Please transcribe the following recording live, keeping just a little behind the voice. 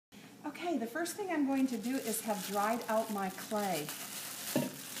Okay, the first thing I'm going to do is have dried out my clay.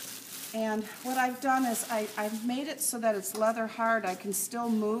 And what I've done is I've made it so that it's leather hard. I can still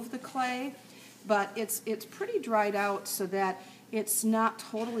move the clay, but it's pretty dried out so that it's not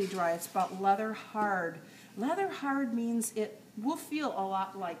totally dry. It's about leather hard. Leather hard means it will feel a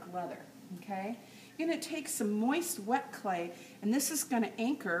lot like leather, okay? You're going to take some moist, wet clay, and this is going to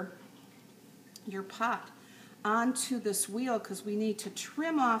anchor your pot onto this wheel because we need to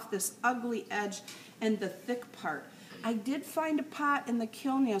trim off this ugly edge and the thick part. I did find a pot in the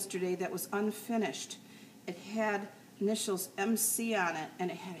kiln yesterday that was unfinished. It had initials MC on it,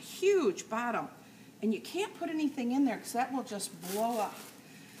 and it had a huge bottom. And you can't put anything in there because that will just blow up.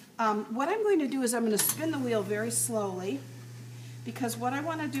 What I'm going to do is I'm going to spin the wheel very slowly, because what I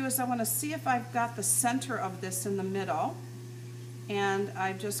want to do is I want to see if I've got the center of this in the middle. And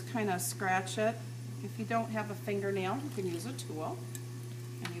I just kind of scratch it. If you don't have a fingernail, you can use a tool.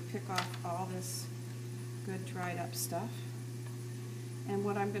 And you pick off all this good dried up stuff. And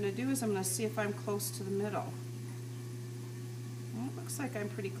what I'm going to do is I'm going to see if I'm close to the middle. Well, it looks like I'm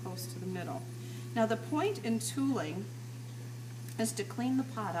pretty close to the middle. Now the point in tooling is to clean the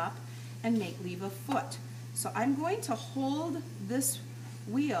pot up and leave a foot. So I'm going to hold this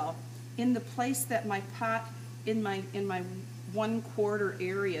wheel in the place that my pot, in my 1/4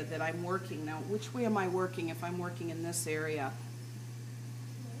 area that I'm working. Now which way am I working if I'm working in this area?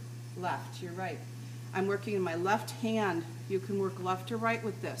 Left, you're right. I'm working in my left hand. You can work left or right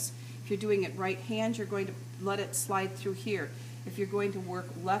with this. If you're doing it right hand, you're going to let it slide through here. If you're going to work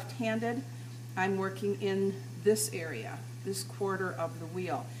left-handed, I'm working in this area, this 1/4 of the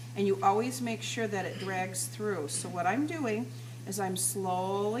wheel. And you always make sure that it drags through. So what I'm doing is I'm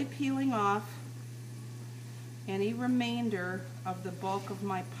slowly peeling off any remainder of the bulk of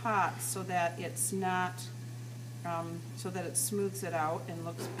my pot so that it's not, so that it smooths it out and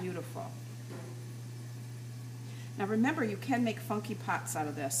looks beautiful. Now remember, you can make funky pots out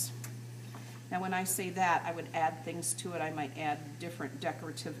of this. Now when I say that, I would add things to it. I might add different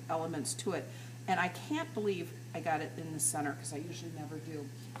decorative elements to it. And I can't believe I got it in the center because I usually never do.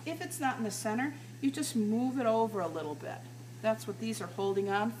 If it's not in the center, you just move it over a little bit. That's what these are holding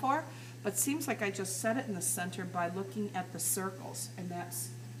on for. But it seems like I just set it in the center by looking at the circles. And that's,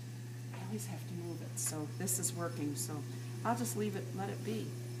 I always have to move it. So this is working. So I'll just leave it, let it be.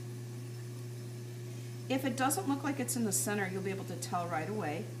 If it doesn't look like it's in the center, you'll be able to tell right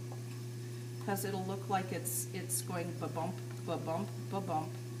away, because it'll look like it's going ba-bump, ba-bump, ba-bump,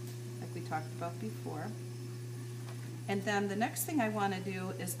 like we talked about before. And then the next thing I want to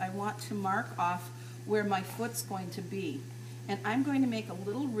do is I want to mark off where my foot's going to be. And I'm going to make a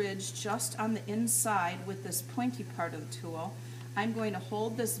little ridge just on the inside with this pointy part of the tool. I'm going to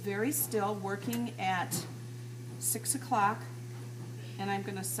hold this very still, working at 6 o'clock, and I'm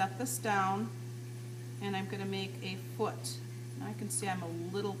going to set this down. And I'm going to make a foot. Now I can see I'm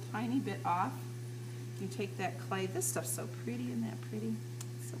a little tiny bit off. You take that clay. This stuff's so pretty, isn't that pretty?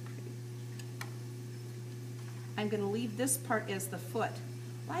 So pretty. I'm going to leave this part as the foot.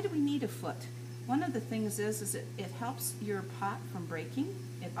 Why do we need a foot? One of the things is it helps your pot from breaking.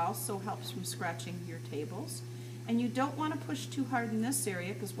 It also helps from scratching your tables. And you don't want to push too hard in this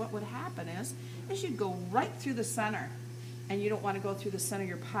area, because what would happen is you'd go right through the center. And you don't want to go through the center of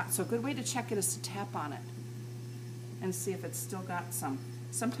your pot. So a good way to check it is to tap on it and see if it's still got some.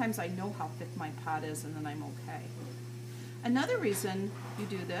 Sometimes I know how thick my pot is, and then I'm okay. Another reason you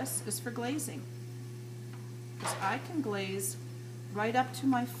do this is for glazing. Because I can glaze right up to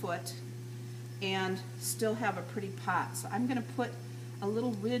my foot and still have a pretty pot. So I'm going to put a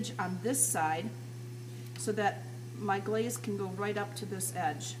little ridge on this side so that my glaze can go right up to this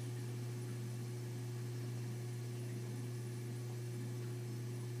edge.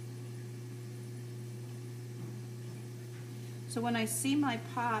 So when I see my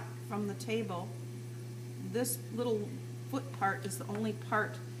pot from the table, this little foot part is the only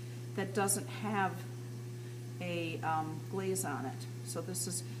part that doesn't have a glaze on it. So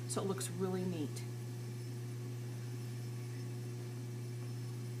it looks really neat.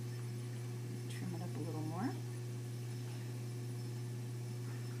 Trim it up a little more.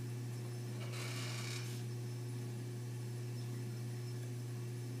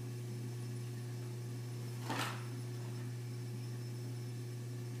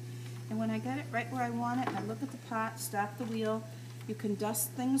 And when I get it right where I want it, and I look at the pot, stop the wheel, you can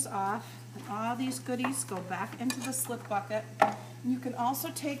dust things off, and all these goodies go back into the slip bucket. And you can also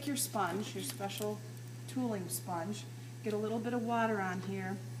take your sponge, your special tooling sponge, get a little bit of water on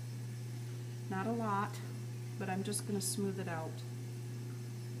here, not a lot, but I'm just going to smooth it out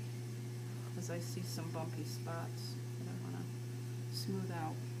because I see some bumpy spots that I want to smooth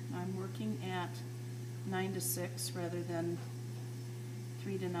out. I'm working at 9 to 6 rather than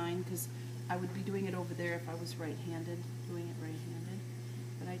 3 to 9 because I would be doing it over there if I was right-handed, doing it right-handed.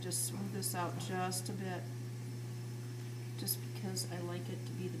 But I just smooth this out just a bit, just because I like it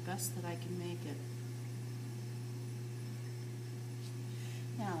to be the best that I can make it.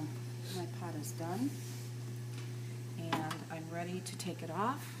 Now, my pot is done, and I'm ready to take it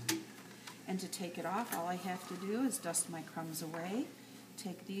off. And to take it off, all I have to do is dust my crumbs away,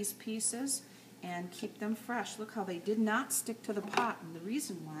 take these pieces, and keep them fresh. Look how they did not stick to the pot, and the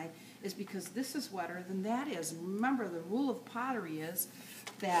reason why is because this is wetter than that is. And remember, the rule of pottery is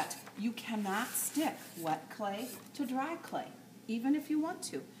that you cannot stick wet clay to dry clay, even if you want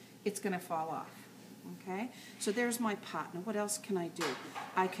to. It's going to fall off, okay? So there's my pot. Now what else can I do?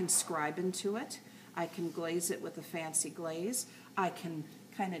 I can scribe into it. I can glaze it with a fancy glaze. I can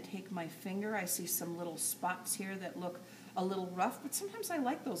kind of take my finger. I see some little spots here that look a little rough, but sometimes I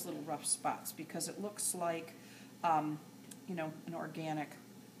like those little rough spots because it looks like, you know, an organic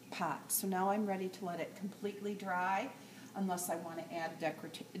pot. So now I'm ready to let it completely dry, unless I want to add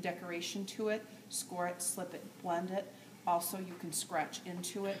decoration to it, score it, slip it, blend it. Also, you can scratch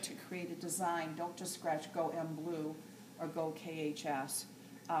into it to create a design. Don't just scratch Go M Blue or Go KHS.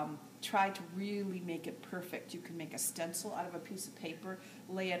 Try to really make it perfect. You can make a stencil out of a piece of paper,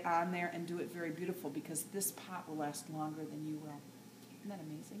 lay it on there, and do it very beautiful because this pot will last longer than you will. Isn't that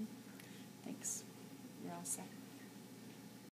amazing? Thanks. You're all set.